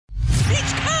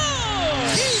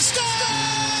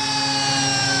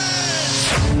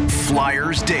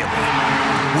Flyers Daily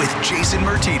with Jason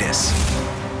Martinez.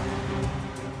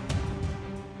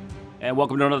 And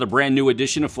welcome to another brand new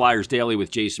edition of Flyers Daily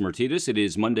with Jason Martinez. It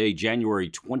is Monday, January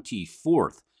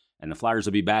 24th, and the Flyers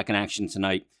will be back in action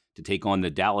tonight to take on the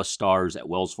Dallas Stars at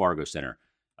Wells Fargo Center.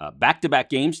 Back-to-back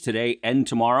games today and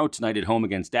tomorrow. Tonight at home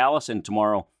against Dallas and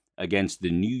tomorrow against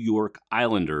the New York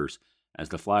Islanders as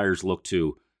the Flyers look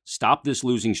to stop this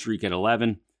losing streak at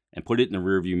 11 and put it in the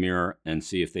rearview mirror and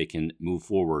see if they can move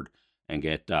forward and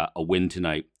get a win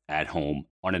tonight at home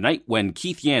on a night when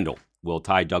Keith Yandle will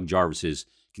tie Doug Jarvis's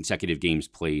consecutive games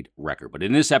played record. But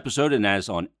in this episode, and as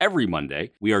on every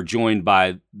Monday, we are joined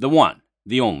by the one,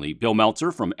 the only, Bill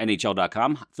Meltzer from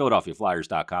NHL.com,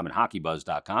 PhiladelphiaFlyers.com, and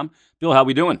HockeyBuzz.com. Bill, how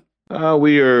we doing?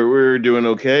 We're doing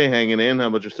okay, hanging in. How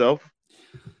about yourself?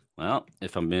 Well,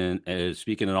 if I'm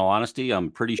speaking in all honesty,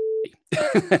 I'm pretty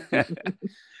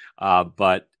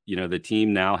but, you know, the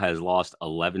team now has lost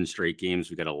 11 straight games.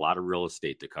 We've got a lot of real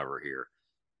estate to cover here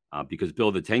because,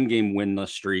 Bill, the 10-game winless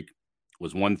streak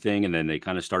was one thing, and then they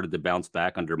kind of started to bounce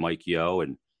back under Mike Yeo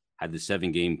and had the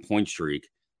 7-game point streak.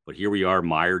 But here we are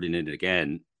mired in it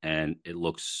again, and it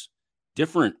looks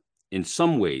different in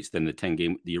some ways than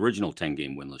the original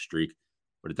 10-game winless streak.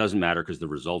 But it doesn't matter because the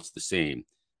result's the same.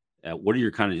 What are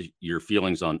your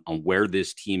feelings on where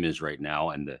this team is right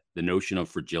now and the notion of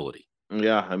fragility?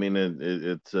 Yeah, I mean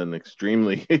it's an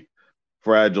extremely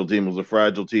fragile team. It was a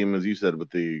fragile team, as you said, with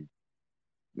the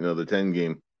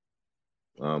 10-game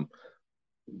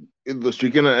the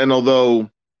streak. And although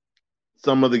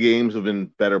some of the games have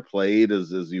been better played,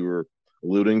 as you were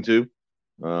alluding to,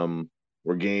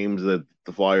 were games that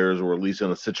the Flyers were at least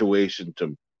in a situation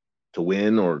to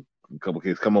win, or in a couple of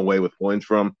cases come away with points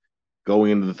from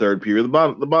going into the third period.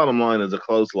 The bottom line is a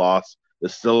close loss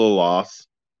is still a loss.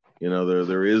 You know,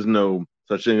 there is no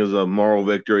such thing as a moral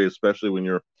victory, especially when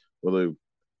you're where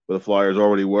the Flyers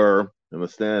already were in the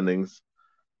standings.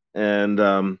 And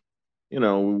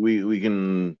we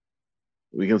can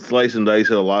slice and dice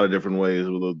it a lot of different ways.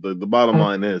 The bottom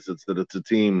line is it's a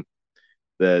team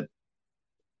that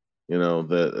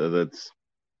that's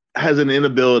has an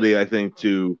inability, I think,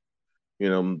 to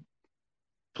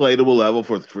play to a level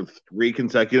for 3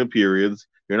 consecutive periods.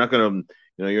 You're not going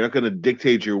to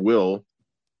dictate your will.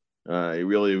 You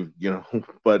really,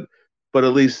 but at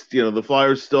least, the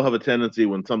Flyers still have a tendency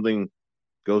when something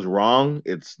goes wrong,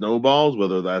 it snowballs,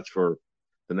 whether that's for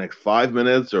the next 5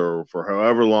 minutes or for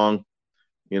however long,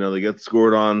 they get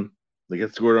scored on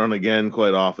again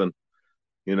quite often,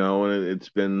 and it's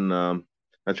been,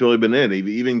 that's really been it.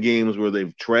 Even games where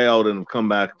they've trailed and have come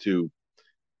back to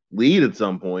lead at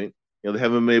some point, they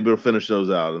haven't been able to finish those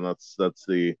out. And that's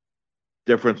the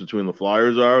difference between the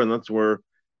Flyers and that's where,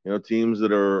 teams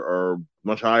that are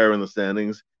much higher in the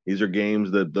standings, these are games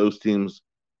that those teams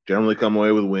generally come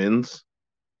away with wins,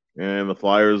 and the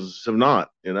Flyers have not,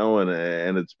 and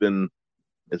it's been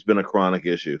a chronic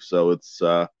issue. So it's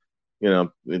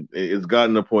it's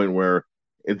gotten to a point where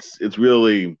it's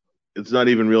not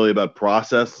even really about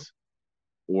process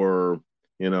or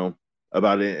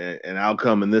about an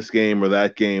outcome in this game or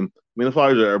that game. I mean, the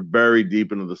Flyers are very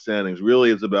deep into the standings.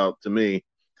 Really, it's about, to me,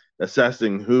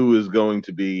 assessing who is going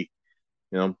to be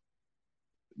part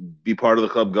of the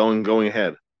club going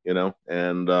ahead,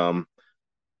 and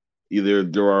either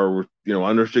there are,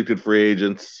 unrestricted free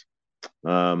agents,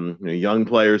 young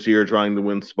players here trying to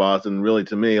win spots. And really,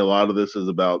 to me, a lot of this is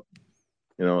about,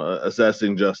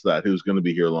 assessing just that, who's going to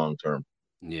be here long term.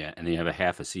 Yeah, and you have a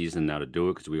half a season now to do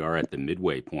it because we are at the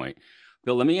midway point.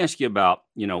 Bill, let me ask you about,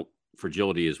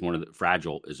 fragility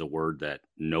fragile is a word that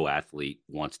no athlete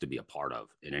wants to be a part of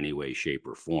in any way, shape,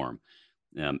 or form.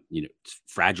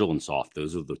 Fragile and soft,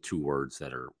 those are the 2 words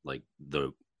that are like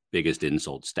the biggest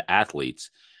insults to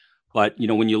athletes. But,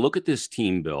 when you look at this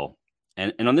team, Bill,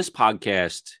 and on this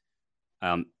podcast,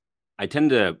 I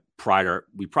tend to pride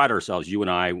ourselves, you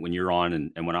and I, when you're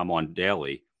on and when I'm on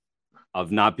daily,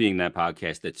 of not being that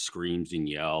podcast that screams and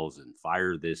yells and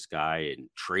fire this guy and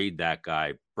trade that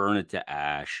guy, burn it to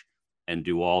ash, and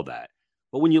do all that.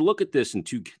 But when you look at this in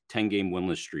 2 10-game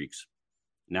winless streaks,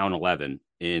 now in 11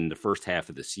 in the first half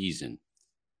of the season,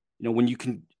 when you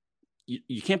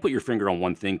can't put your finger on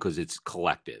one thing because it's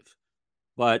collective.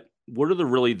 But what are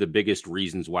the biggest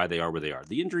reasons why they are where they are?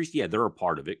 The injuries, yeah, they're a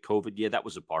part of it. COVID, yeah, that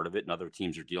was a part of it, and other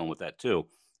teams are dealing with that too.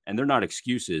 And they're not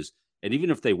excuses. And even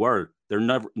if they were, they're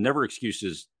never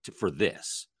excuses for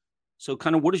this. So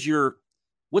kind of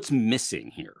what's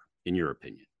missing here, in your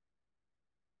opinion?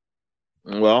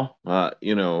 Well, to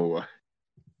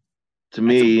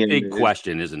me, it's a big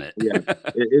question, isn't it? Yeah,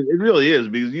 it really is,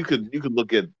 because you could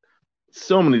look at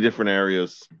so many different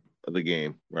areas of the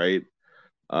game, right?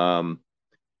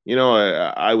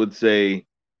 I would say,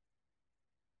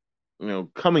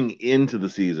 coming into the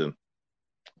season,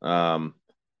 um,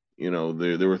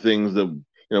 there were things that,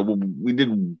 we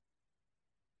did.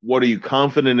 What are you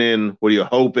confident in? What are you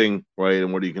hoping, right?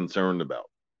 And what are you concerned about?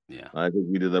 Yeah. I think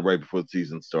we did that right before the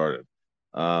season started.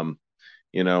 Um,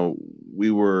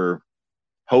 we were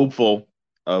hopeful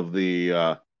of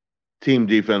the team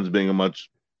defense being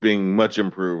much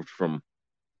improved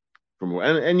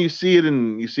and you see it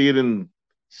in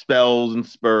spells and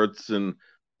spurts and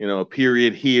a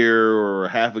period here or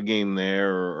half a game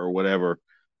there or whatever.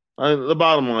 The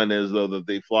bottom line is though that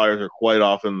the Flyers are quite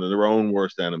often their own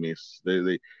worst enemies.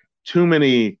 They too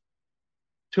many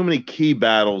too many key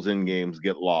battles in games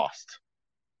get lost.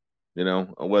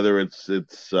 Whether it's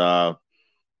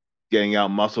getting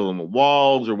out muscle on the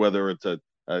walls or whether it's a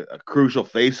crucial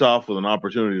face-off with an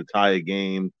opportunity to tie a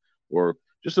game or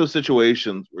just those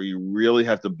situations where you really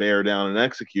have to bear down and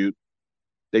execute.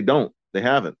 They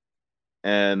haven't.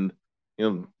 And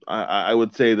I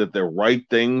would say that the right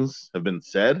things have been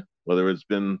said, whether it's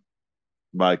been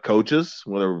by coaches,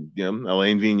 whether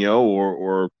Alain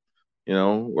Vigneault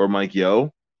or Mike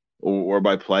Yeo, or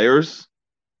by players,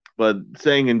 but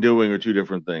saying and doing are two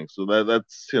different things. So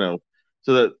that's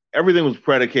so that everything was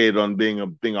predicated on being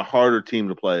a harder team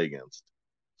to play against,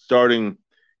 starting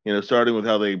starting with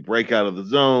how they break out of the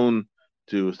zone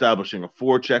to establishing a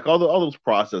forecheck, all those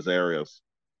process areas.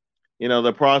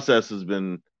 The process has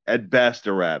been at best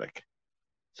erratic.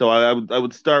 So I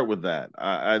would start with that,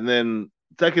 and then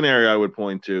second area I would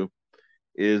point to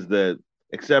is that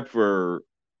except for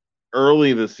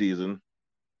early this season,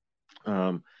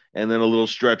 and then a little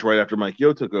stretch right after Mike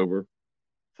Yeo took over,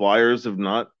 Flyers have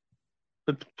not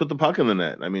put the puck in the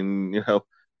net. I mean,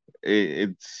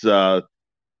 it's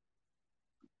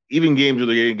even games where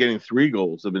they're getting 3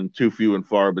 goals have been too few and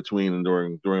far between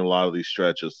during a lot of these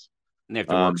stretches. And they have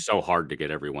to work so hard to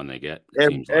get everyone they get.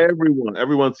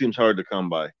 Everyone seems hard to come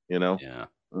by, Yeah.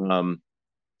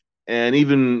 And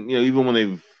even when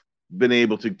they've been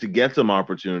able to get some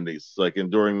opportunities, like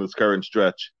during this current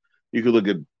stretch, you could look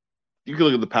at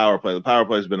the power play. The power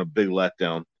play has been a big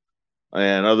letdown,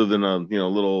 and other than a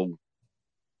little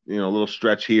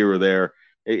stretch here or there,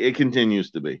 it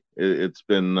continues to be. It's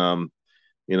been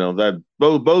that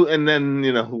both and then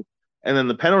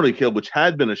the penalty kill, which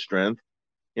had been a strength.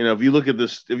 If you look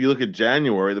at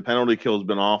January, the penalty kill has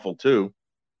been awful too.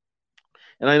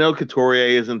 And I know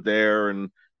Couturier isn't there,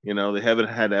 and they haven't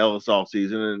had Ellis all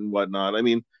season and whatnot. I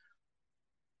mean,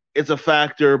 it's a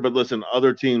factor, but listen,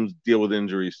 other teams deal with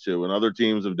injuries too, and other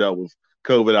teams have dealt with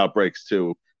COVID outbreaks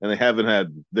too, and they haven't had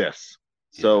this.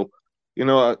 Yeah. So,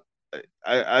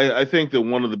 I think that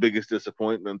one of the biggest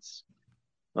disappointments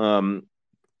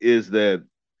is that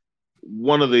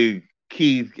one of the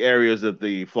key areas that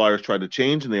the Flyers tried to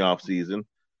change in the offseason,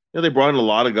 they brought in a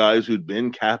lot of guys who'd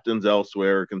been captains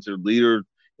elsewhere, considered leaders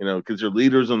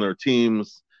on their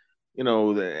teams, and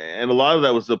a lot of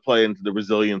that was to play into the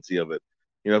resiliency of it.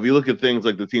 If you look at things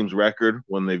like the team's record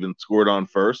when they've been scored on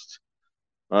first,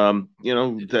 to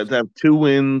have 2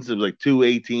 wins, it was like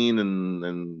 2-18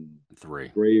 and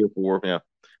 3 or 4, yeah,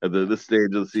 at this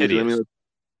stage of the season. Hideous. I mean,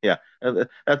 yeah,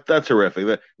 that's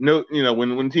horrific.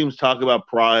 When teams talk about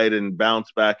pride and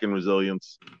bounce back and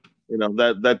resilience,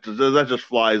 that just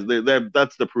flies.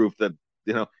 That's the proof that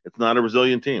it's not a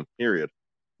resilient team. Period.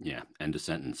 Yeah, end of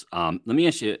sentence. Let me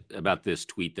ask you about this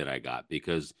tweet that I got,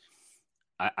 because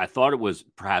I thought it was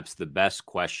perhaps the best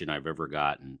question I've ever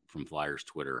gotten from Flyers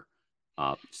Twitter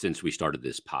since we started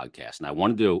this podcast, and I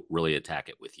wanted to really attack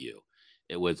it with you.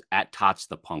 It was at Tots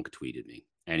the Punk tweeted me,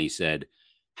 and he said,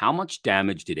 "How much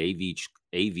damage did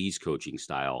AV's coaching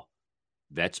style,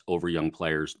 vets over young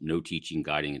players, no teaching,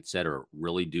 guiding, etc.,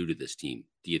 really do to this team?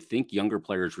 Do you think younger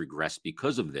players regress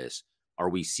because of this? Are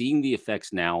we seeing the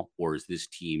effects now, or is this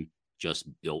team just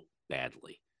built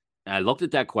badly?" And I looked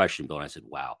at that question, Bill, and I said,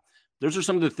 wow, those are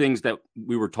some of the things that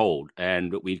we were told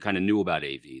and we kind of knew about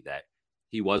AV, that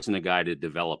he wasn't a guy to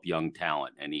develop young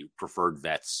talent and he preferred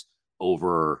vets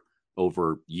over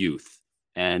youth.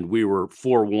 And we were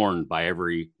forewarned by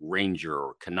every Ranger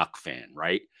or Canuck fan,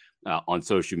 right? On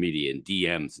social media and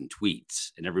DMs and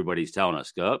tweets. And everybody's telling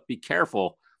us, go, be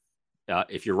careful.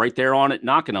 If you're right there on it,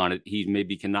 knocking on it, he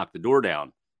maybe can knock the door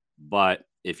down. But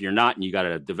if you're not and you got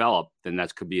to develop, then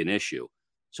that could be an issue.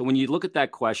 So when you look at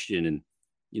that question and,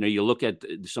 you look at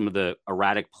some of the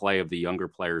erratic play of the younger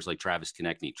players like Travis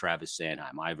Konecny, Travis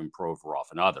Sanheim, Ivan Provorov,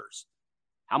 and others,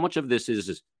 how much of this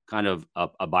is kind of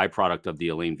a byproduct of the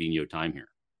Alain Vigneault time here?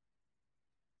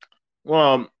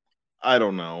 Well, I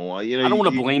don't know. I don't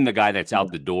want to blame the guy that's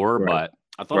out the door, right. But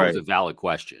I thought it was a valid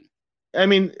question. I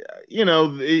mean,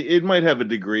 it might have a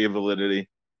degree of validity.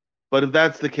 But if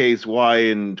that's the case, why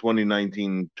in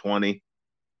 2019-20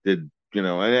 did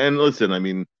and listen, I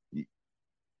mean,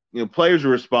 players are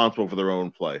responsible for their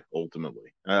own play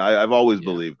ultimately. I've always Yeah,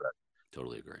 believed that.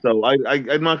 totally agree. So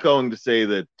I'm not going to say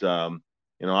that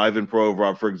Ivan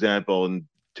Provorov, for example, in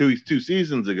two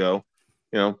seasons ago,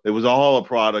 it was all a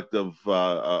product of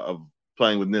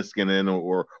playing with Niskanen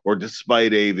or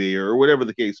despite AV or whatever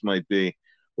the case might be,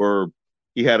 where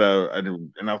he had an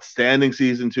outstanding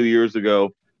season 2 years ago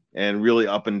and really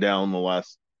up and down the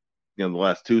last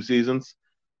two seasons.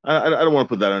 I don't want to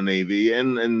put that on AV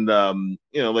and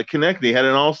like Konechny had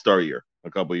an all-star year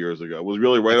a couple years ago. It was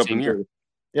really right That up same until year.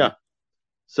 yeah.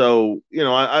 So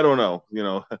I don't know,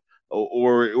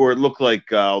 or it looked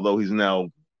like although he's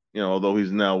now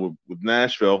with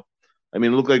Nashville, I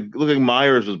mean, look like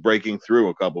Myers was breaking through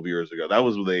a couple of years ago. That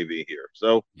was with AV here.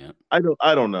 So Yeah. I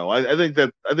don't know. I think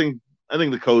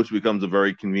the coach becomes a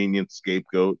very convenient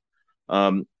scapegoat.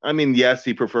 I mean, yes,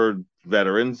 he preferred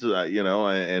veterans,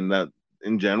 and that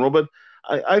in general, but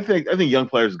I think young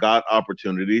players got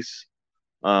opportunities.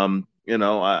 You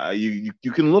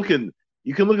can look at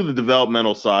the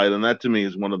developmental side, and that to me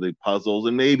is one of the puzzles.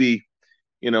 And maybe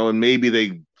they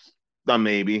not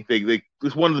maybe they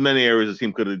it's one of the many areas the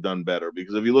team could have done better,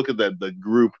 because if you look at that the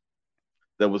group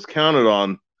that was counted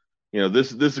on,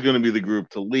 this is going to be the group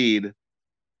to lead.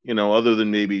 Other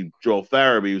than maybe Joel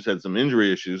Farabee, who's had some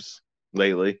injury issues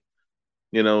lately.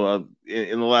 In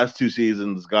the last two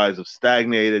seasons, guys have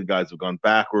stagnated, guys have gone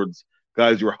backwards,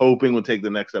 guys you were hoping would take the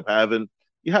next step haven't.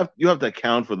 You have to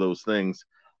account for those things.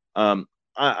 I'm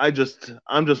just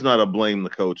not a blame the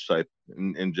coach type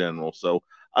in general. So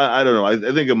I don't know. I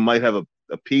think it might have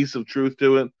a piece of truth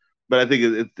to it, but I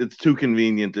think it's too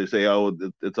convenient to say, oh,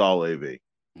 it's all AV.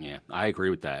 Yeah, I agree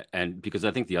with that. And because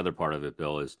I think the other part of it,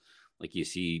 Bill, is like you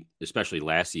see, especially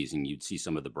last season, you'd see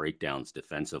some of the breakdowns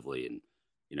defensively and,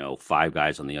 five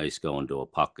guys on the ice going to a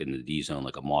puck in the D zone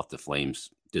like a moth to flames,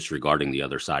 disregarding the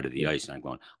other side of the ice. And I'm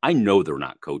going, I know they're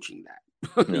not coaching that.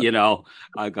 Yeah.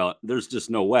 I go, there's just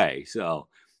no way. So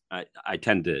I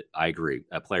agree.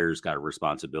 A player's got a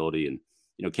responsibility. And,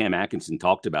 Cam Atkinson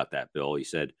talked about that, Bill. He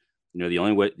said, the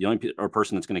only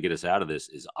person that's going to get us out of this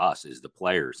is us, is the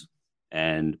players.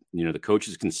 And, the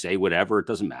coaches can say whatever. It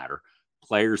doesn't matter.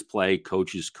 Players play,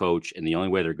 coaches coach. And the only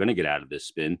way they're going to get out of this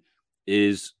spin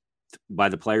is by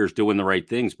the players doing the right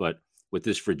things. But with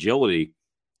this fragility,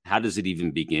 how does it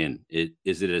even begin?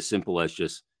 Is it as simple as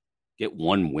just get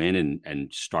one win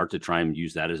and start to try and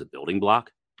use that as a building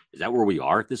block? Is that where we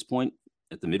are at this point,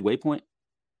 at the midway point?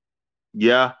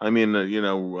 Yeah. I mean,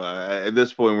 at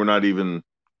this point, we're not even,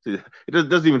 it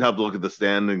doesn't even have to look at the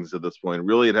standings at this point.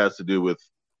 Really, it has to do with,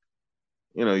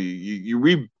 you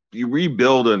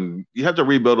rebuild, and you have to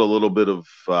rebuild a little bit of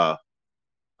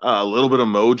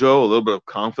mojo, a little bit of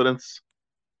confidence,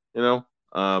 you know.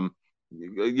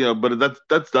 But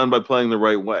that's done by playing the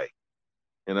right way,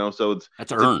 So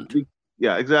That's earned.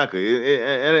 yeah, exactly,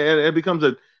 and it becomes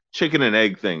a chicken and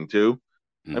egg thing too.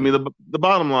 Mm-hmm. I mean, the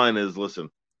bottom line is, listen,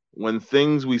 when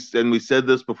we said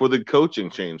this before the coaching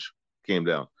change came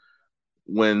down,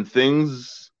 when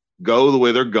things go the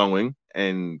way they're going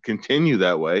and continue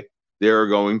that way, there are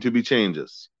going to be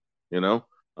changes,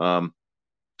 whether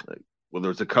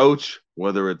it's a coach,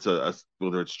 whether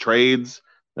it's trades.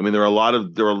 I mean, there are a lot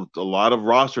of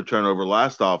roster turnover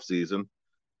last offseason.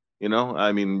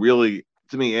 I mean, really,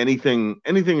 to me, anything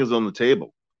is on the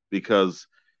table, because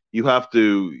you have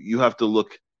to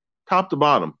look top to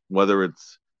bottom, whether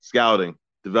it's scouting,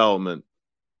 development,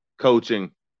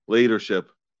 coaching, leadership,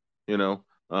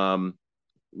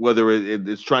 whether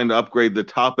it's trying to upgrade the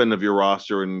top end of your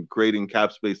roster and creating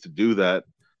cap space to do that.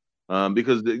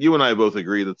 Because you and I both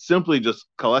agree that simply just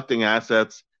collecting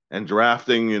assets and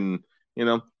drafting, and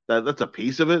that's a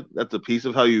piece of it. That's a piece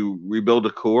of how you rebuild a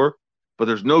core, but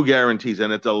there's no guarantees,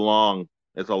 and it's a long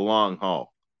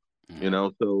haul.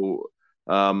 So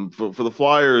for the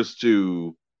Flyers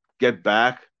to get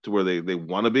back to where they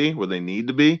want to be, where they need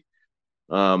to be,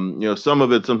 some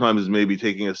of it sometimes is maybe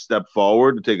taking a step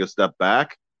forward to take a step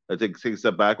back. Take a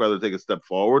step back rather than take a step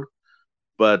forward.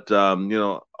 But a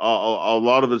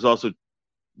lot of it's also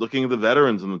looking at the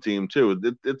veterans on the team too.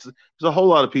 There's a whole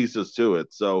lot of pieces to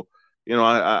it. So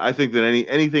I think that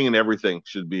anything and everything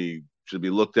should be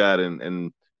looked at,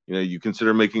 and you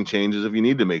consider making changes if you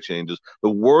need to make changes. The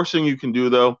worst thing you can do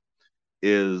though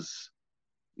is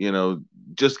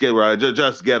just get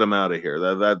them out of here.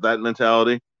 That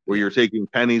mentality where you're taking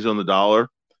pennies on the dollar.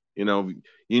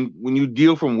 When you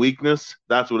deal from weakness,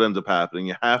 that's what ends up happening.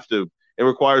 You have to. It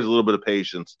requires a little bit of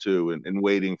patience too, and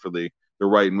waiting for the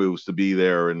right moves to be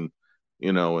there, and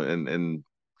and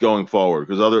going forward,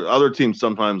 because other teams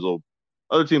sometimes will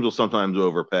other teams will sometimes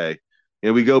overpay.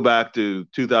 We go back to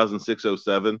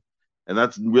 2006-07, and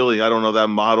that's really, I don't know, that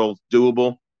model's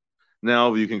doable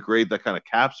now. You can create that kind of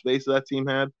cap space that team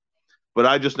had, but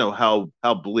I just know how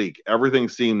bleak everything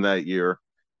seemed that year,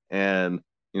 and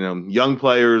young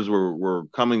players were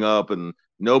coming up, and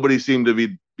nobody seemed to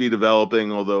be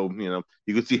developing. Although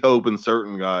you could see hope in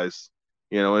certain guys,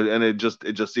 and it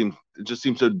just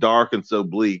seemed so dark and so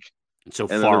bleak. And so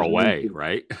far away,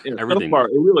 right? Yeah, Everything. So far,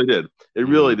 it really did. It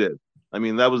really did. I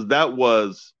mean, that was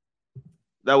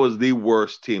the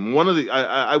worst team. One of the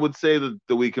I would say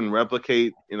that we can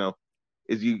replicate,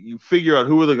 is you figure out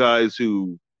who are the guys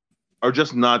who are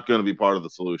just not going to be part of the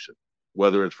solution,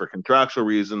 whether it's for contractual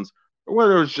reasons or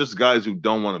whether it's just guys who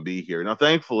don't want to be here. Now,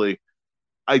 thankfully,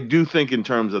 I do think in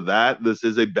terms of that, this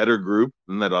is a better group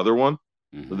than that other one.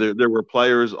 Mm-hmm. There were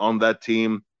players on that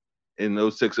team in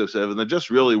 06-07 that just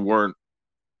really weren't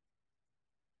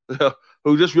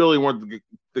who just really weren't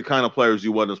the kind of players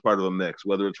you want as part of a mix,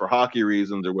 whether it's for hockey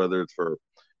reasons or whether it's for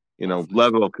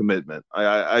level of commitment.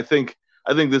 I think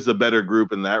this is a better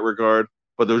group in that regard,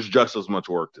 but there's just as much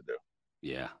work to do.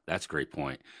 Yeah, that's a great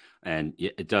point. And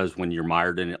it does, when you're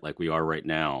mired in it like we are right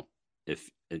now, if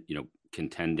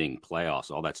contending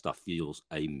playoffs, all that stuff feels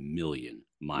a million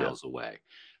miles away.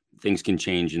 Things can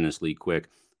change in this league quick.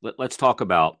 Let's talk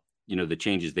about the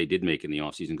changes they did make in the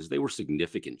offseason, because they were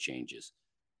significant changes.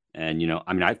 And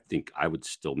I think I would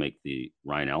still make the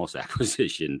Ryan Ellis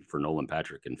acquisition for Nolan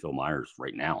Patrick and Phil Myers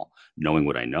right now, knowing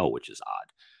what I know, which is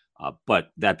odd.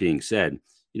 But that being said,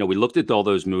 we looked at all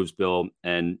those moves, Bill,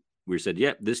 and we said,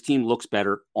 this team looks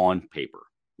better on paper.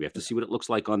 We have to see what it looks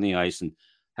like on the ice. And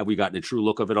have we gotten a true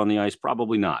look of it on the ice?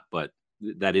 Probably not, but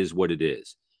that is what it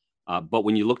is. But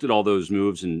when you looked at all those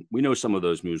moves, and we know some of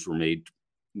those moves were made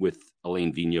with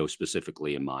Alain Vigneault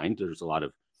specifically in mind. There's a lot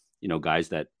of, guys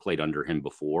that played under him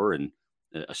before and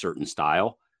a certain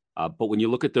style. But when you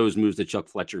look at those moves that Chuck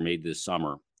Fletcher made this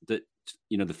summer, the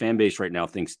fan base right now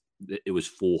thinks that it was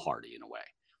foolhardy in a way.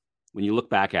 When you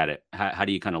look back at it, how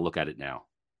do you kind of look at it now?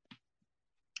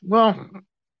 Well,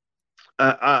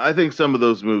 I think some of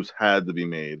those moves had to be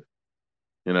made.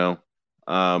 The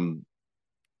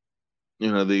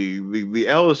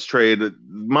Ellis trade.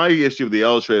 My issue with the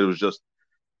Ellis trade was just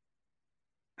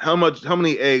how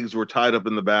many eggs were tied up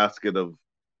in the basket of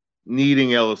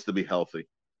needing Ellis to be healthy.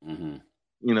 Mm-hmm.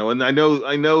 And I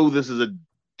know this is a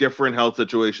different health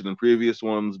situation than previous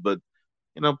ones, but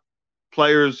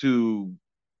players who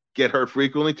get hurt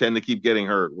frequently tend to keep getting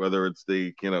hurt, whether it's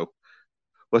the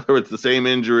same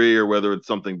injury or whether it's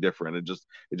something different.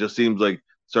 It just seems like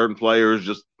certain players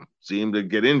just seem to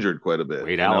get injured quite a bit.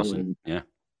 Wade Allison,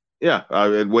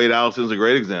 and Wade Allison is a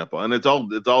great example, and it's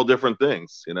all different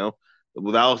things.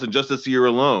 With Allison, just this year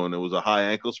alone, it was a high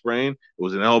ankle sprain, it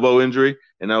was an elbow injury,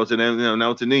 and now it's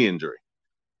a knee injury.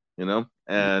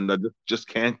 And I just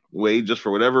can't. Wade, just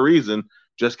for whatever reason,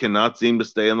 just cannot seem to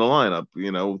stay in the lineup.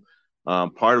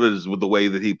 Part of it is with the way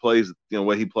that he plays,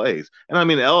 way he plays. And I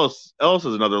mean, Ellis is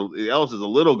a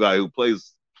little guy who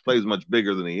plays much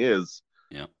bigger than he is.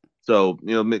 Yeah. So,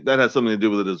 that has something to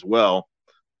do with it as well.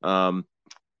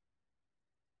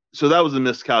 So that was a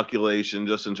miscalculation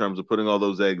just in terms of putting all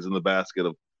those eggs in the basket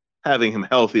of having him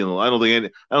healthy. I don't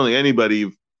think anybody,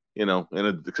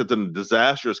 except in a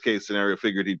disastrous case scenario,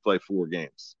 figured he'd play 4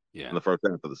 games in the first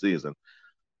half of the season.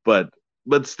 But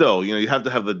still, you have to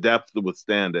have the depth to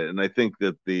withstand it. And I think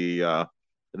that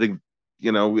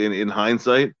in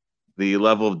hindsight, the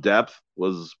level of depth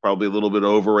was probably a little bit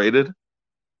overrated.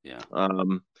 Yeah.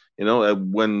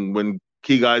 When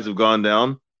key guys have gone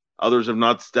down, others have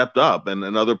not stepped up, and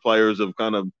other players have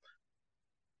kind of,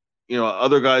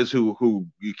 other guys who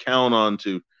you count on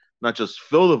to not just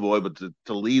fill the void, but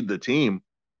to lead the team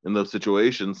in those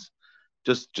situations,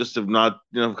 just have not,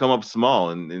 come up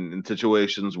small in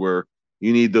situations where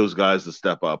you need those guys to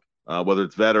step up, whether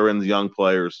it's veterans, young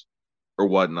players, or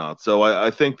whatnot. So I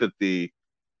think that the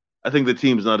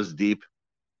team's not as deep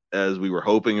as we were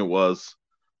hoping it was.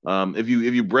 If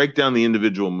you break down the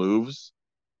individual moves,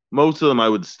 most of them I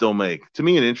would still make. To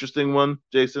me, an interesting one,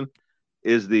 Jason,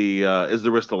 is the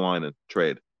Ristolainen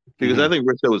trade, because I think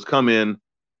Risto has come in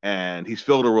and he's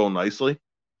filled a role nicely.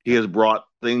 He has brought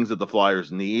things that the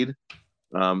Flyers need,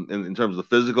 in terms of the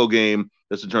physical game,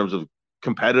 just in terms of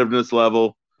competitiveness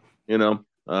level, a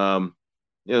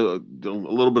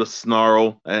little bit of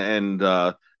snarl, and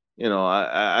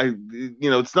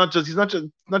it's not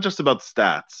just about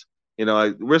stats.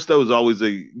 Risto is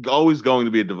always going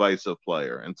to be a divisive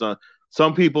player, and so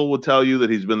some people would tell you that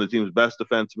he's been the team's best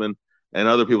defenseman, and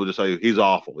other people just tell you he's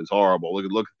awful, he's horrible.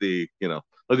 Look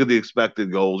at the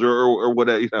expected goals or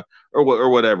whatever, or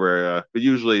whatever. But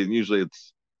usually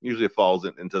Usually it falls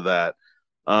into that.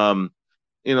 Um,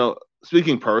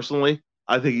 speaking personally,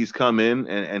 I think he's come in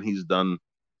and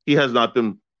he has not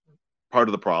been part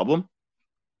of the problem.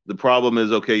 The problem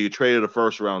is, okay, you traded a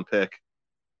first round pick,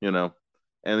 and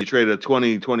you traded a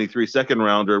 2023 second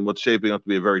rounder in what's shaping up to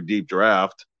be a very deep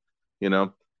draft,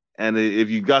 and if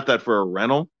you got that for a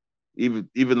rental, even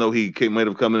though might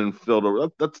have come in and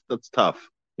filled that's tough,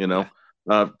 Yeah.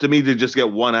 To me, to just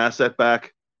get one asset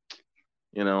back,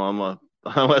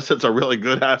 unless it's a really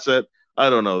good asset, I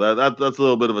don't know. That's a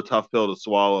little bit of a tough pill to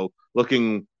swallow.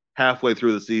 Looking halfway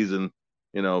through the season,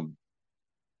 where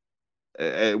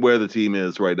the team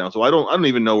is right now. So I don't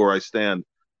even know where I stand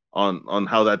on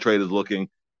how that trade is looking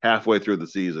halfway through the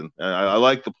season. I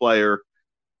like the player,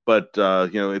 but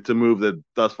it's a move that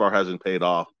thus far hasn't paid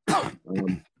off.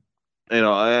 And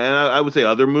I would say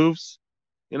other moves.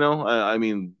 I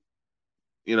mean,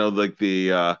 like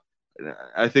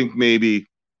I think maybe,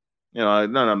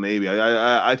 not maybe.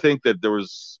 I think that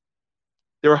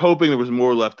they were hoping there was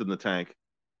more left in the tank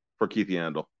for Keith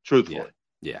Yandle. Truthfully,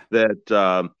 yeah. That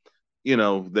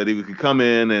that he could come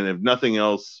in and if nothing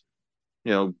else,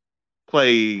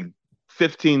 play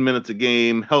 15 minutes a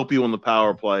game, help you on the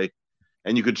power play,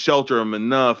 and you could shelter him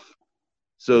enough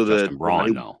so that Justin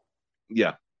Braun, no.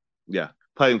 Yeah.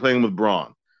 Playing with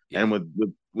Braun. Yeah. And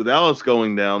with Ellis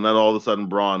going down, then all of a sudden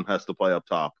Braun has to play up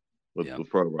top with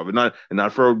Provorov. And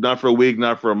not for a week,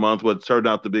 not for a month. What turned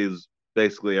out to be is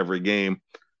basically every game.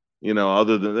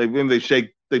 Other than they've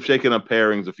shaken up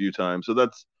pairings a few times. So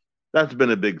that's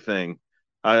been a big thing.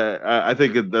 I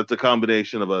think that's a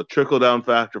combination of a trickle down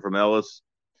factor from Ellis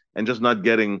and just not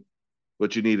getting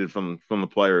what you needed from the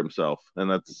player himself. And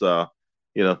that's that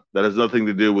has nothing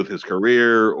to do with his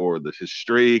career or his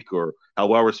streak or how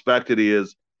well respected he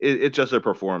is. It's just a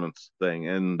performance thing.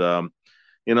 And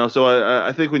so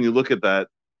I think when you look at that,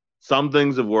 some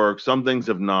things have worked, some things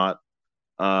have not.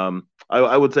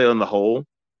 I would say on the whole,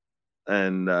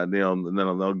 and and then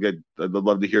I'd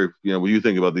love to hear what you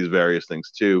think about these various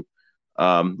things too.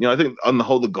 I think on the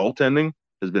whole the goaltending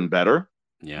has been better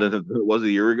than it was a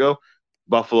year ago.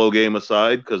 Buffalo game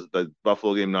aside, because the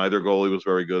Buffalo game neither goalie was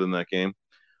very good in that game,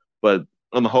 but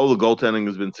on the whole the goaltending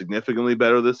has been significantly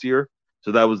better this year.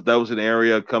 So that was an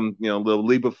area the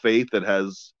leap of faith that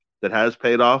has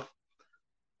paid off.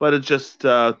 But it's just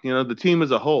the team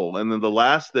as a whole. And then the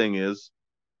last thing is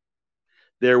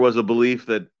there was a belief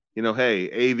that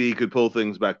hey, AV could pull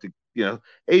things back to,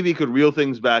 AV could reel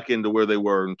things back into where they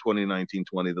were in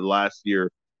 2019-20. The last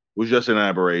year was just an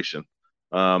aberration.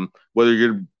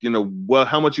 Whether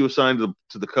how much you assigned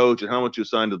to the coach and how much you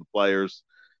assigned to the players,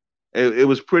 it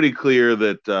was pretty clear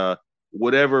that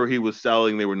whatever he was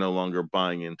selling, they were no longer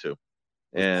buying into.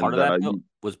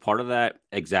 Was part of that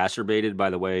exacerbated by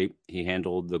the way he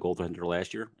handled the goaltender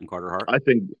last year in Carter Hart? I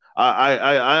think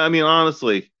I mean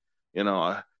honestly,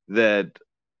 that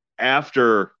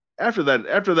after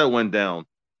that went down,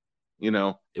 it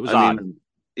was odd.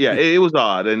 It was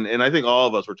odd, and I think all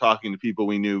of us were talking to people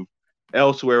we knew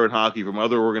elsewhere in hockey from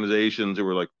other organizations who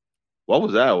were like, "What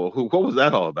was that? What was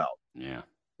that all about?" Yeah,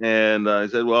 and I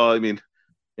said, "Well, I mean,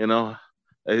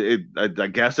 I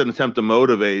guess an attempt to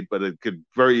motivate, but it could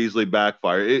very easily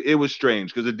backfire. It was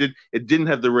strange because it didn't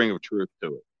have the ring of truth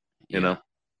to it,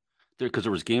 Because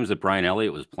there was games that Brian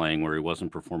Elliott was playing where he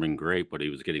wasn't performing great, but he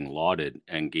was getting lauded,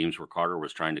 and games where Carter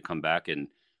was trying to come back and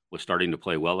was starting to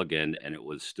play well again, and it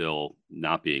was still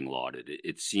not being lauded.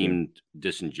 It seemed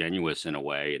disingenuous in a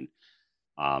way, and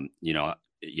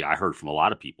I heard from a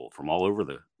lot of people from all over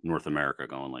the North America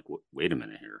going like, "Wait a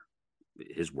minute here,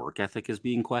 his work ethic is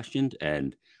being questioned,"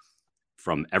 and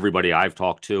from everybody I've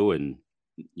talked to, and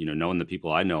knowing the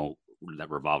people I know that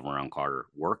revolve around Carter,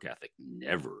 work ethic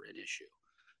never an issue.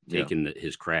 Taking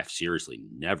his craft seriously,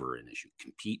 never an issue.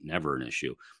 Compete, never an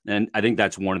issue. And I think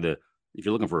that's one of the, if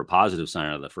you're looking for a positive sign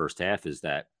out of the first half, is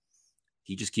that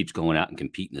he just keeps going out and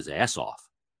competing his ass off.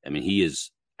 I mean, he is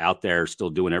out there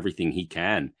still doing everything he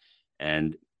can.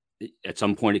 And at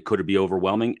some point, it could be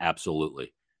overwhelming.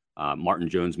 Absolutely. Martin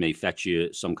Jones may fetch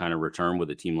you some kind of return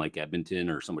with a team like Edmonton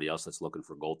or somebody else that's looking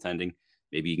for goaltending.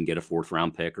 Maybe you can get a 4th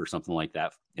round pick or something like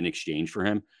that in exchange for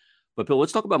him. But Bill,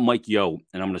 let's talk about Mike Yeo,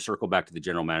 and I'm going to circle back to the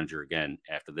general manager again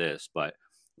after this. But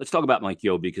let's talk about Mike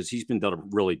Yeo because he's been dealt a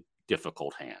really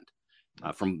difficult hand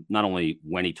from not only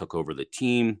when he took over the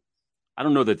team. I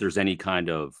don't know that there's any kind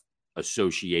of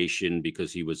association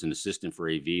because he was an assistant for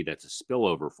AV that's a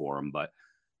spillover for him, but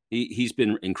he's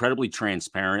been incredibly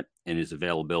transparent in his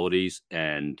availabilities,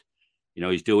 and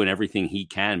he's doing everything he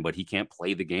can, but he can't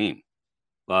play the game.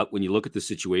 But when you look at the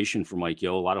situation for Mike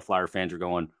Yeo, a lot of Flyer fans are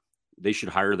going, they should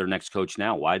hire their next coach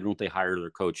now. Why don't they hire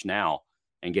their coach now?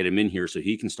 and get him in here so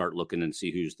he can start looking and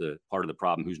see who's the part of the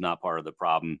problem, who's not part of the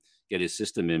problem, get his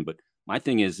system in. But my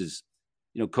thing is,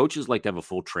 coaches like to have a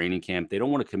full training camp. They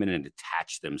don't want to come in and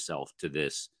attach themselves to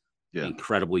this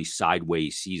incredibly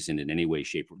sideways season in any way,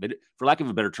 shape, for lack of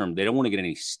a better term. They don't want to get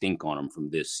any stink on them from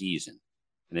this season,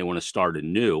 and they want to start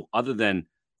anew. Other than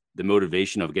the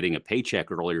motivation of getting a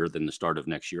paycheck earlier than the start of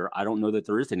next year, I don't know that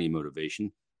there is any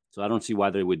motivation. So I don't see why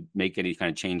they would make any kind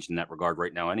of change in that regard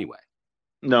right now anyway.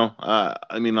 No,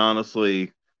 I mean,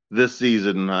 honestly, this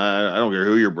season, I don't care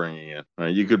who you're bringing in.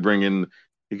 You could bring in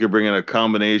a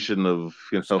combination of,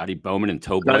 Scotty Bowman and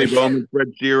Toe Scotty Blake. Bowman, Fred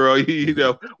Giro,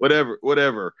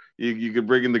 whatever. You could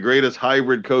bring in the greatest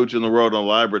hybrid coach in the world on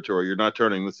laboratory. You're not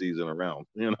turning the season around,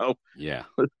 Yeah.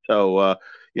 So,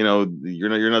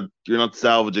 you're not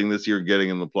salvaging this year getting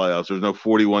in the playoffs. There's no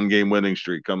 41 game winning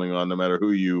streak coming on, no matter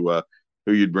who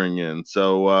you'd bring in.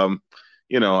 So, I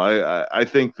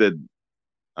think that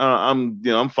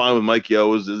I'm fine with Mike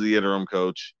Yeo as the interim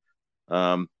coach.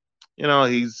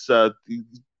 He's a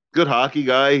good hockey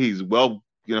guy. He's well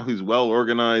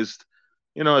organized.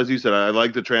 As you said, I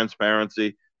like the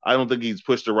transparency. I don't think he's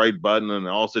pushed the right button in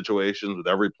all situations with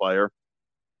every player.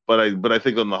 But I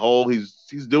think on the whole, he's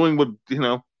doing what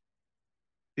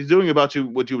he's doing what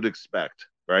you would expect,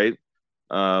 right?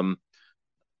 Even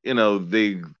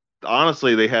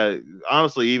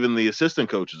the assistant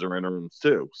coaches are interims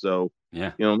too. So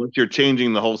unless you're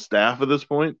changing the whole staff at this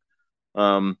point,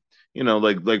 like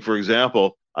for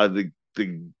example, the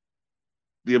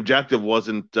objective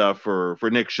wasn't for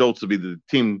Nick Schultz to be the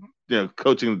team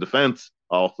coaching the defense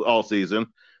all season,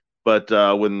 but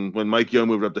when Mike Yeo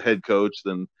moved up to head coach,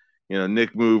 then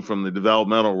Nick moved from the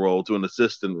developmental role to an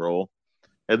assistant role.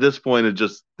 At this point, it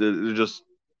just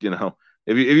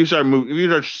if you start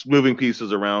moving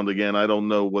pieces around again, I don't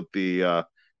know what the I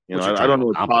don't know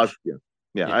what's possible.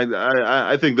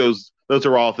 I think those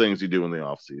are all things you do in the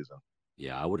off season.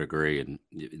 Yeah, I would agree, and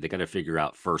they got to figure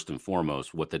out first and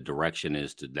foremost what the direction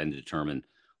is to then determine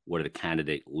what a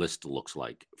candidate list looks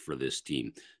like for this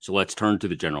team. So let's turn to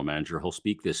the general manager. He'll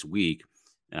speak this week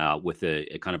with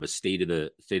a kind of a state of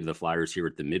the Flyers here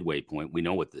at the midway point. We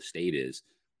know what the state is.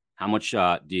 How much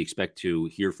do you expect to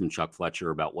hear from Chuck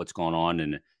Fletcher about what's going on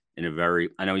in a very?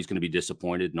 I know he's going to be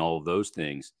disappointed and all of those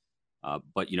things,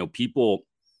 but people.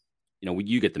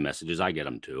 You get the messages. I get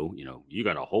them too. You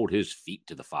got to hold his feet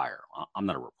to the fire. I'm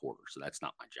not a reporter, so that's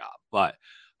not my job. But,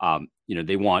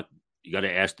 they want, you got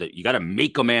to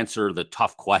make them answer the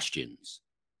tough questions.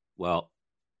 Well,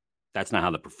 that's not how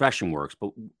the profession works.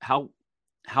 But how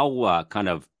kind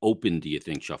of open do you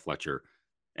think Chuck Fletcher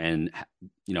and,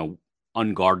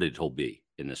 unguarded he'll be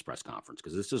in this press conference?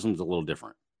 Because this system's a little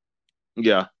different.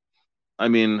 Yeah. I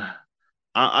mean,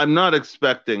 I'm not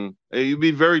expecting, it'd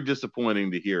be very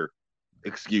disappointing to hear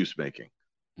excuse making.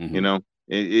 Mm-hmm.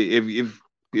 If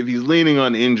he's leaning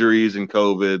on injuries and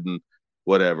COVID and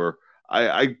whatever,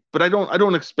 but I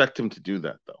don't expect him to do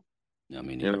that though. I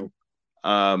mean,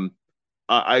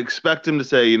 I expect him to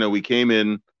say, we came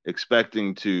in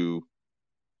expecting to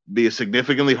be a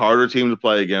significantly harder team to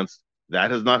play against.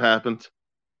 That has not happened.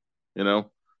 We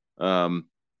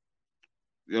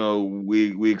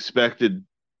expected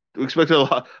a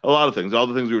lot of things, all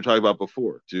the things we were talking about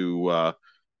before, to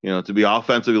be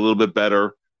offensively a little bit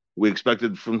better. We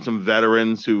expected from some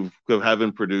veterans who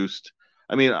haven't produced.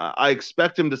 I mean, I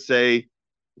expect him to say,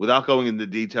 without going into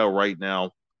detail right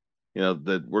now,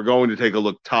 that we're going to take a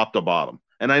look top to bottom.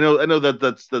 And I know that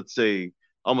that's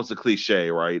almost a cliche,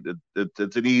 right?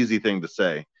 It's an easy thing to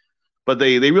say, but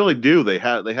they really do. They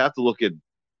have to look at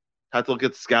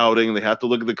scouting. They have to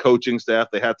look at the coaching staff.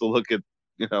 They have to look at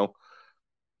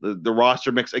the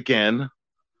roster mix again.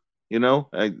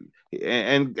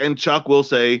 And Chuck will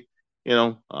say,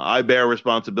 I bear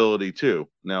responsibility too.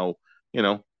 Now,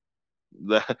 I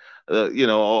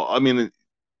mean,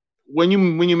 when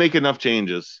you make enough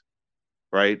changes,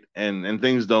 right, and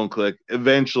things don't click,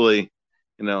 eventually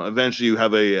you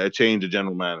have a change of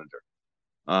general manager.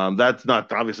 That's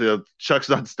not obviously Chuck's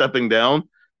not stepping down.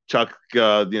 Chuck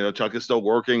is still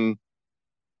working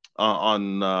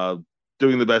on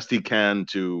doing the best he can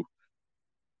to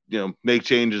make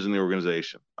changes in the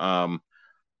organization. That'll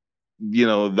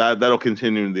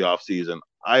continue in the off season.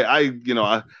 I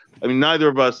mean, neither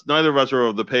of us are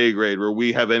of the pay grade where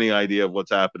we have any idea of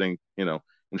what's happening, in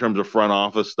terms of front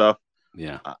office stuff.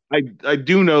 Yeah. I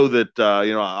do know that,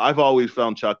 I've always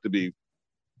found Chuck to be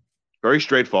very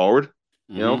straightforward,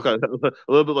 Mm-hmm. kind of a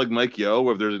little bit like Mike Yeo,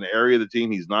 where if there's an area of the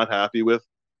team he's not happy with,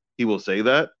 he will say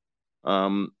that.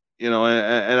 So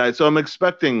I'm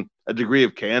expecting a degree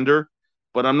of candor,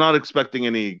 but I'm not expecting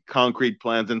any concrete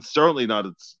plans, and certainly not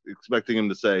expecting him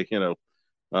to say,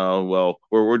 well,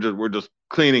 we're just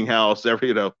cleaning house.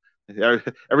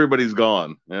 Everybody's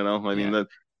gone. I mean Yeah. that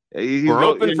he's We're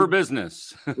go. open for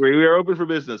business. We are open for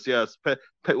business. Yes,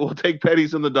 we'll take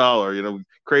pennies in the dollar.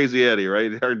 Crazy Eddie,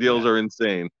 right? Our deals Yeah. are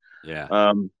insane. Yeah.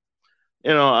 I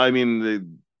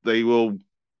mean, they will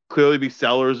clearly be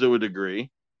sellers to a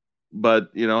degree, but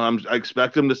I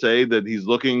expect him to say that he's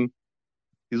looking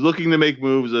to make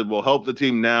moves that will help the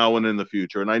team now and in the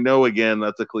future. And I know, again,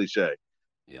 that's a cliche.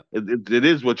 Yep. It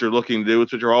is what you're looking to do.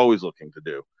 It's what you're always looking to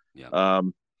do. Yep. I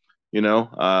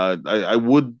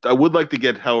would like to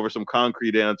get, however, some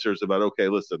concrete answers about, okay,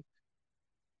 listen,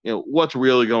 what's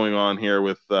really going on here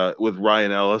with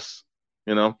Ryan Ellis?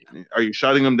 Are you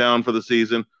shutting him down for the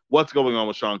season? What's going on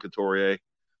with Sean Couturier?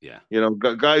 Yeah.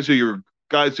 Guys who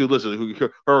listen, who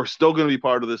are still going to be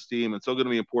part of this team and still going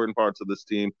to be important parts of this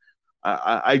team.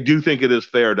 I do think it is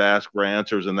fair to ask for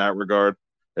answers in that regard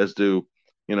as to,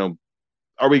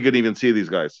 are we going to even see these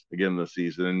guys again this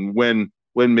season? And when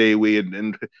may we?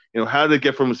 And how did it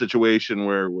get from a situation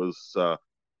where it was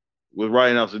with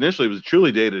Ryan Ellis initially, it was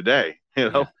truly day to day,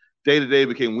 Yeah. day to day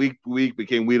became week to week,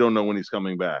 became we don't know when he's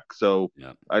coming back. So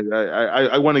Yeah.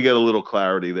 I want to get a little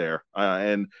clarity there.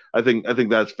 And I think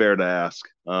that's fair to ask.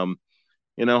 I'd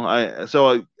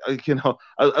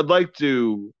like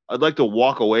to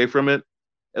walk away from it,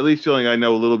 at least feeling I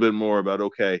know a little bit more about,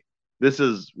 okay, this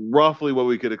is roughly what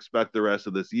we could expect the rest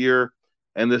of this year,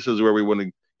 and this is where we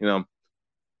want to,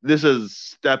 this is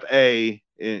step A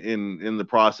in the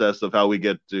process of how we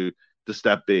get to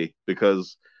step B,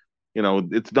 because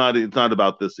it's not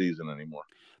about this season anymore.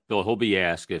 Bill, he'll be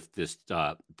asked if this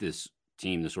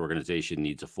organization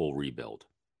needs a full rebuild,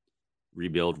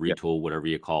 retool, whatever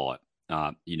you call it.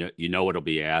 It'll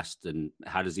be asked, and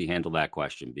how does he handle that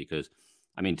question? Because,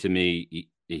 I mean, to me,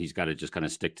 he's got to just kind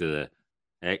of stick to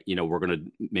we're going to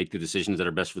make the decisions that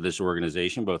are best for this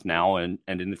organization, both now and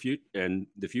in the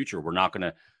future. We're not going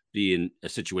to be in a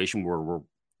situation where we're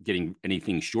getting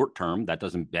anything short term that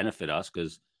doesn't benefit us,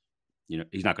 because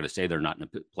he's not going to say they're not in a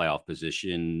playoff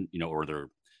position, or they're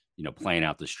playing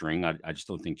out the string. I just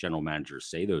don't think general managers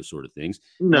say those sort of things.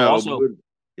 No,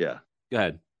 yeah. Go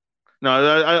ahead. No,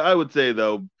 I would say,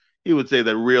 though, he would say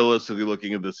that realistically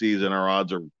looking at the season, our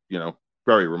odds are,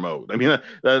 very remote. I mean,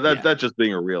 that's just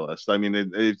being a realist. I mean,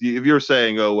 if you're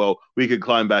saying, oh, well, we could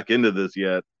climb back into this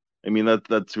yet, I mean,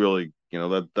 that's really,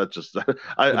 that's just,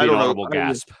 I don't know.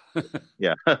 Gasp.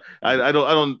 Yeah. I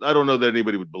don't know that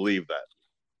anybody would believe that,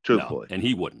 truthfully. No, and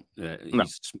he wouldn't.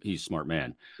 He's a smart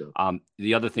man. Sure.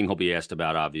 The other thing he'll be asked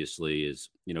about, obviously, is,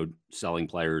 selling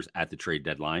players at the trade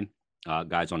deadline.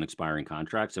 Guys on expiring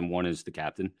contracts, and one is the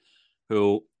captain,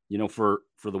 who, for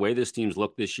the way this team's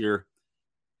looked this year,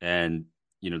 and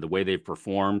the way they've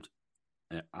performed.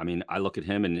 I mean, I look at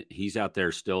him and he's out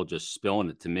there still just spilling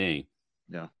it to me.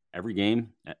 Yeah, every game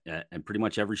and pretty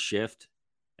much every shift,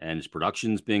 and his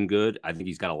production's been good. I think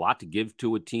he's got a lot to give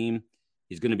to a team.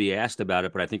 He's going to be asked about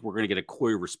it, but I think we're going to get a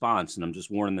coy response, and I'm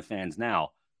just warning the fans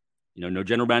now. No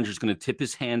general manager is going to tip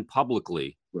his hand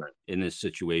publicly in this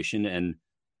situation, and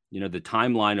the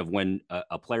timeline of when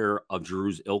a player of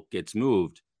Giroux's ilk gets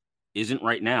moved isn't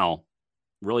right now.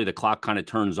 Really, the clock kind of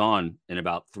turns on in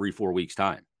about 3-4 weeks'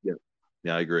 time.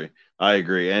 Yeah, I agree.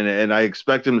 And I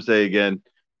expect him to say again,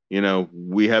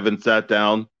 we haven't sat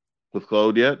down with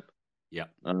Claude yet. Yeah.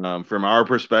 From our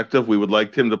perspective, we would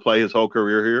like him to play his whole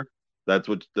career here. That's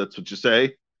what you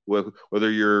say. Whether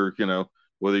you're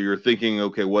thinking,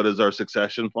 okay, what is our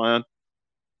succession plan?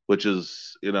 Which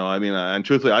is, I mean, and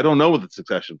truthfully, I don't know what the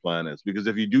succession plan is, because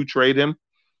if you do trade him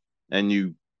and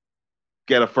you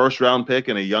get a first round pick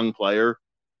and a young player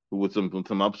with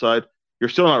some upside, you're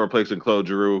still not replacing Claude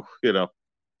Giroux,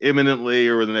 imminently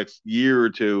or in the next year or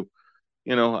two.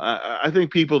 I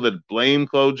think people that blame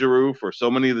Claude Giroux for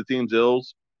so many of the team's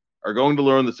ills are going to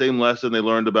learn the same lesson they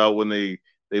learned about when they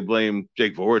blame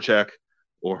Jake Voracek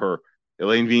or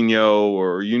Alain Vigneault,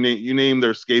 or you name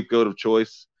their scapegoat of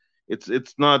choice.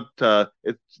 It's not a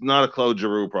Claude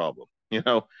Giroux problem.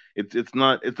 It's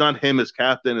not him as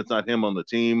captain. It's not him on the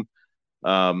team.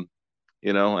 And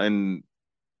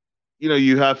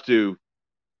you have to,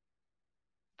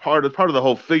 part of the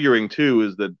whole figuring too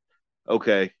is that,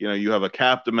 okay, you have a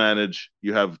cap to manage,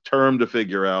 you have term to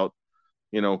figure out,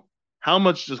 how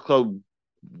much does Claude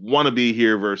want to be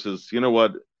here versus,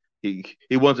 what he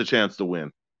wants a chance to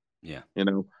win. Yeah.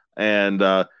 And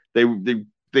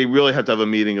they really have to have a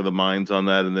meeting of the minds on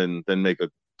that, and then make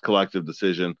a collective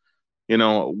decision.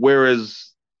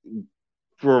 Whereas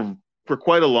for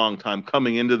quite a long time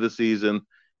coming into the season,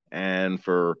 and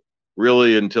for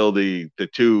really until the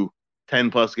 2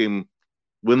 10+ game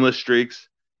winless streaks,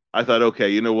 I thought, okay,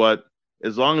 you know what?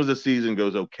 as long as the season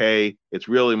goes okay, it's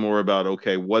really more about,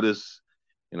 okay, what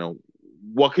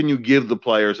can you give the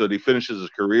player so that he finishes his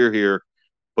career here,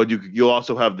 but you'll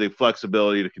also have the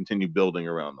flexibility to continue building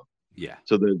around them. Yeah.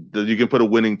 So that you can put a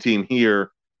winning team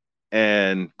here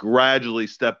and gradually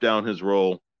step down his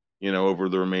role, over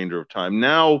the remainder of time.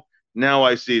 Now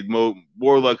I see it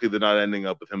more likely than not ending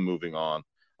up with him moving on.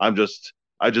 I just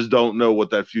don't know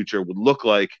what that future would look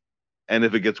like, and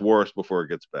if it gets worse before it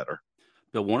gets better.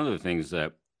 But one of the things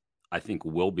that I think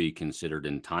will be considered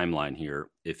in timeline here,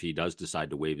 if he does decide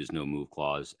to waive his no move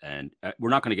clause, and we're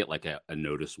not going to get like a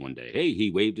notice one day, hey, he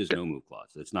waived his no move clause.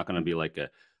 It's not going to be like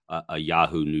a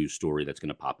Yahoo News story that's going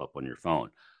to pop up on your phone.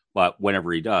 But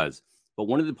whenever he does, but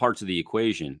one of the parts of the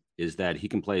equation is that he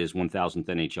can play his 1,000th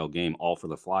NHL game all for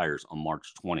the Flyers on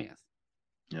March 20th.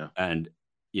 Yeah. And,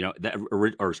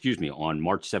 on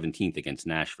March 17th against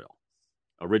Nashville.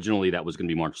 Originally, that was going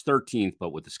to be March 13th,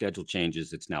 but with the schedule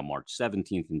changes, it's now March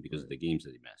 17th, and because of the games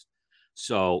that he missed.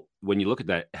 So when you look at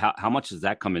that, how much does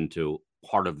that come into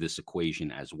part of this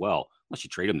equation as well? Unless you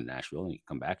trade him to Nashville and you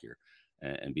come back here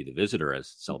and be the visitor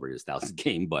as celebrate his 1,000th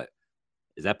game, but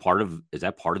is that part of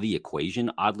the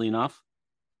equation? Oddly enough,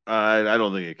 I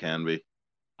don't think it can be.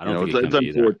 I don't think it can be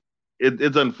either.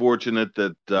 It's unfortunate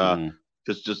that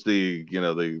just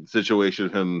the situation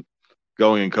of him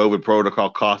going in COVID protocol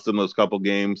cost him those couple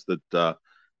games. But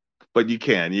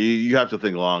you have to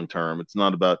think long term. It's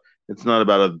not about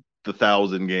the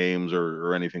 1,000 games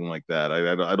or anything like that.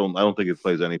 I don't think it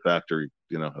plays any factor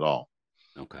at all.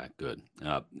 Okay, good.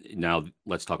 Now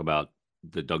let's talk about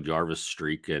the Doug Jarvis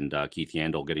streak and Keith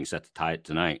Yandle getting set to tie it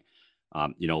tonight. A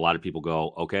lot of people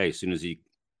go, okay, as soon as he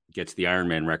gets the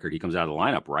Ironman record, he comes out of the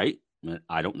lineup, right?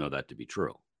 I don't know that to be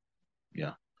true.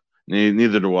 Yeah,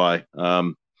 neither do I.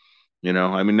 Now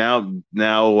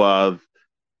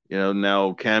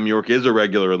Cam York is a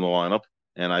regular in the lineup,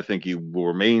 and I think he will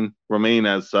remain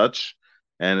as such,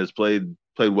 and has played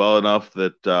well enough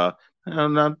that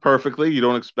not perfectly. You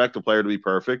don't expect a player to be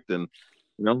perfect, and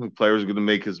the players are going to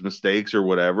make his mistakes or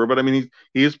whatever. But I mean,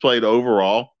 he has played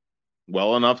overall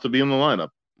well enough to be in the lineup.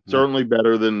 Yeah. Certainly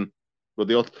better than what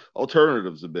the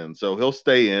alternatives have been. So he'll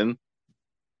stay in,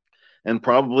 and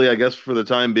probably, I guess, for the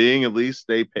time being, at least,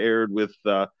 stay paired with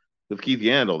Keith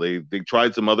Yandle. They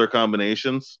tried some other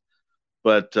combinations,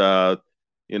 but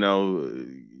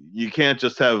you can't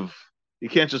just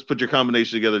put your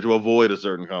combination together to avoid a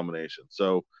certain combination.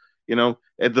 So,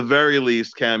 at the very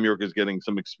least, Cam York is getting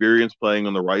some experience playing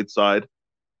on the right side,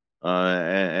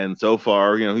 and so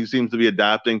far, he seems to be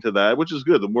adapting to that, which is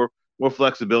good. The more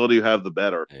flexibility you have, the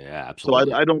better. Yeah,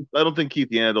 absolutely. So I don't think Keith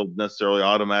Yandle necessarily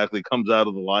automatically comes out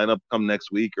of the lineup come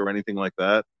next week or anything like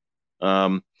that.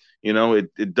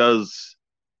 It does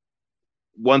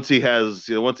once he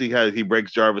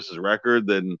breaks Jarvis's record,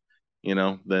 then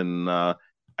I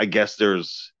guess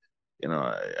there's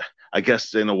I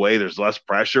guess in a way there's less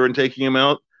pressure in taking him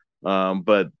out.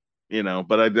 But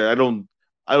I don't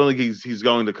think he's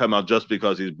going to come out just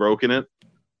because he's broken it.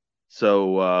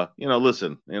 So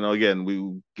listen,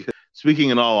 again, speaking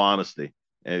in all honesty,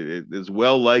 as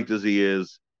well liked as he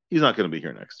is, he's not going to be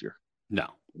here next year. No.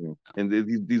 And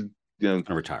he's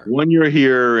retire 1 year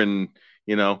here, and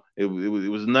it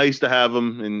was nice to have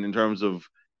him in terms of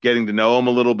getting to know him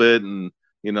a little bit, and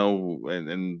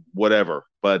and whatever.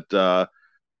 But he's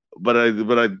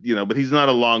not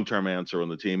a long-term answer on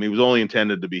the team. He was only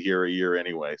intended to be here a year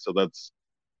anyway, so that's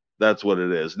what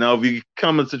it is. Now, if you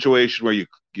come in a situation where you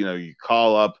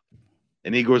call up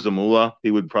an Igor Zamula,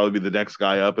 he would probably be the next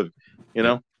guy up.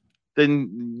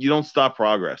 Then you don't stop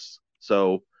progress.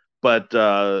 So, but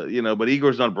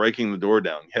Igor's not breaking the door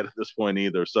down yet at this point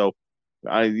either. So,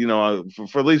 at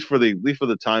least for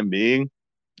the time being,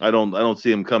 I don't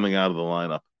see him coming out of the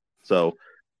lineup. So,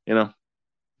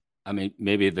 I mean,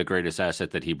 maybe the greatest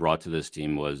asset that he brought to this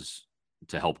team was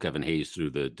to help Kevin Hayes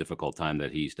through the difficult time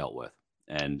that he's dealt with.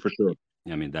 And for sure,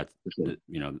 I mean, that's,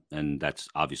 and that's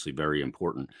obviously very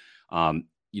important.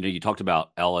 You talked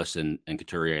about Ellis and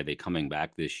Couturier, are they coming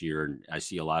back this year? And I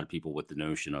see a lot of people with the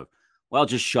notion of, well,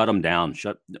 just shut them down.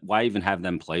 Why even have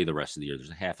them play the rest of the year? There's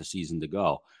a half a season to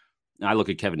go. And I look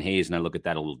at Kevin Hayes and I look at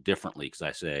that a little differently, because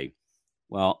I say,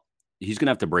 well, he's going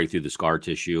to have to break through the scar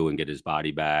tissue and get his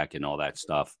body back and all that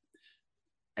stuff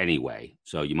anyway.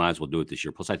 So you might as well do it this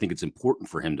year. Plus, I think it's important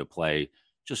for him to play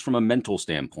just from a mental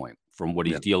standpoint, from what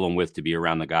he's dealing with, to be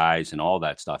around the guys and all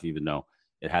that stuff, even though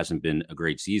it hasn't been a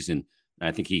great season. And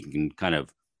I think he can kind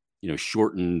of,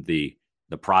 shorten the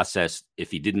process if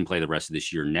he didn't play the rest of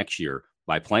this year, next year,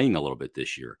 by playing a little bit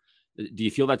this year. Do you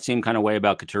feel that same kind of way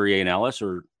about Couturier and Ellis?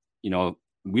 Or,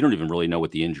 we don't even really know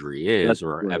what the injury is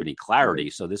have any clarity.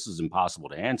 Right. So this is impossible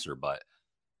to answer. But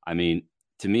I mean,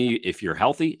 to me, if you're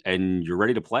healthy and you're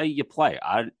ready to play, you play.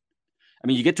 I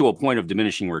mean, you get to a point of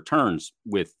diminishing returns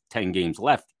with 10 games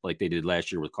left, like they did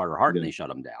last year with Carter Hart, and they shut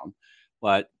them down.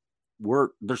 But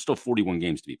there's still 41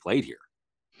 games to be played here.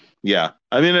 Yeah.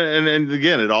 I mean, and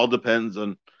again, it all depends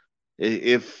on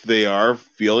if they are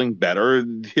feeling better,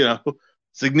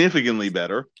 significantly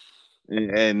better.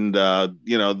 And,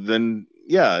 then,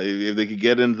 if they could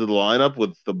get into the lineup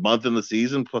with the month in the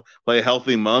season, play a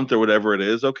healthy month or whatever it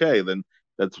is, okay, then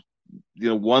that's,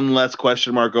 one less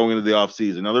question mark going into the off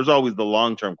season. Now, there's always the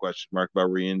long-term question mark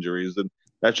about re-injuries, and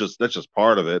that's just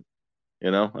part of it.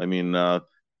 I mean, I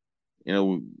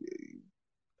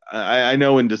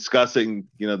know in discussing,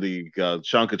 the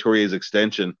Sean Couturier's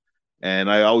extension, and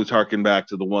I always harken back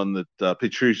to the one that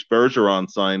Patrice Bergeron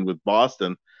signed with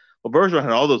Boston. Well, Bergeron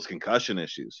had all those concussion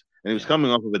issues, and he was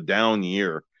coming off of a down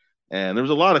year. And there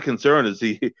was a lot of concern is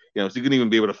he couldn't even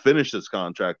be able to finish this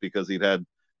contract because he'd had,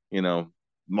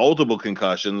 multiple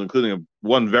concussions, including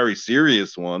one very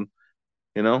serious one,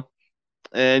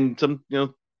 and some,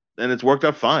 and it's worked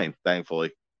out fine,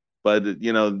 thankfully. But,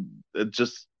 it's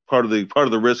just part of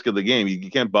the risk of the game. You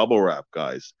can't bubble wrap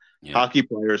guys. Yeah. Hockey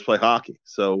players play hockey.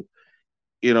 So,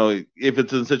 if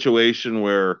it's a situation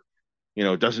where,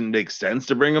 it doesn't make sense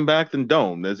to bring them back, then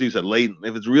don't. As you said, late.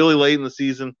 If it's really late in the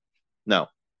season, no.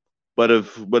 But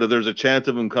if there's a chance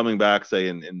of him coming back, say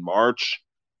in March,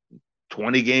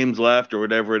 20 games left or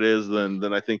whatever it is,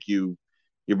 then I think you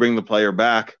bring the player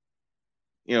back.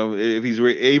 If he's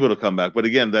able to come back. But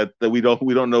again, that we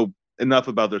don't know enough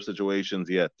about their situations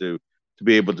yet to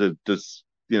be able to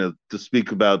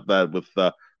speak about that with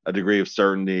a degree of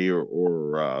certainty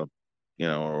or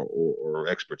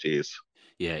expertise.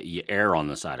 Yeah, you err on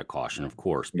the side of caution, of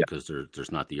course, because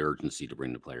there's not the urgency to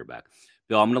bring the player back.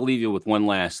 Bill, I'm going to leave you with one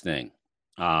last thing.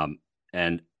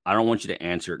 And I don't want you to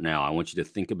answer it now. I want you to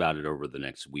think about it over the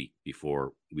next week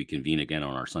before we convene again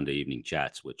on our Sunday evening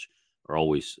chats, which are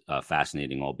always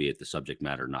fascinating, albeit the subject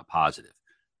matter not positive.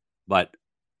 But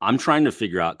I'm trying to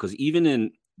figure out, because even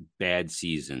in bad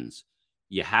seasons,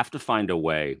 you have to find a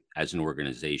way as an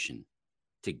organization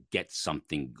to get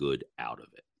something good out of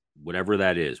it. Whatever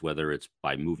that is, whether it's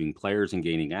by moving players and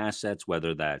gaining assets,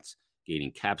 whether that's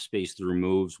gaining cap space through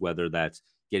moves, whether that's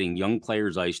getting young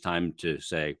players ice time to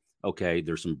say, okay,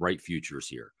 there's some bright futures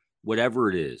here, whatever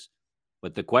it is.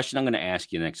 But the question I'm going to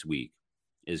ask you next week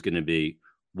is going to be,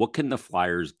 what can the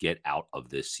Flyers get out of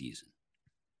this season?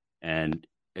 And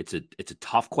it's a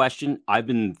tough question. I've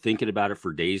been thinking about it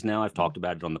for days now. I've talked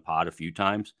about it on the pod a few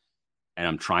times, and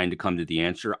I'm trying to come to the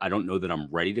answer. I don't know that I'm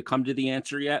ready to come to the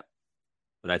answer yet,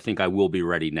 but I think I will be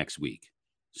ready next week.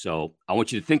 So I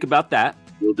want you to think about that.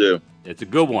 Will do. It's a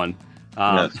good one.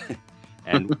 Yes.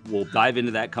 And we'll dive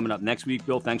into that coming up next week.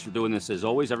 Bill, thanks for doing this as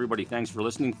always. Everybody, thanks for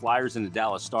listening. Flyers and the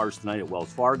Dallas Stars tonight at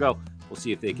Wells Fargo. We'll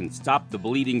see if they can stop the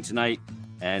bleeding tonight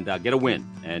and get a win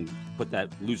and put that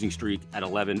losing streak at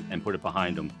 11 and put it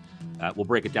behind them. We'll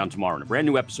break it down tomorrow in a brand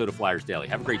new episode of Flyers Daily.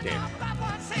 Have a great day, everybody.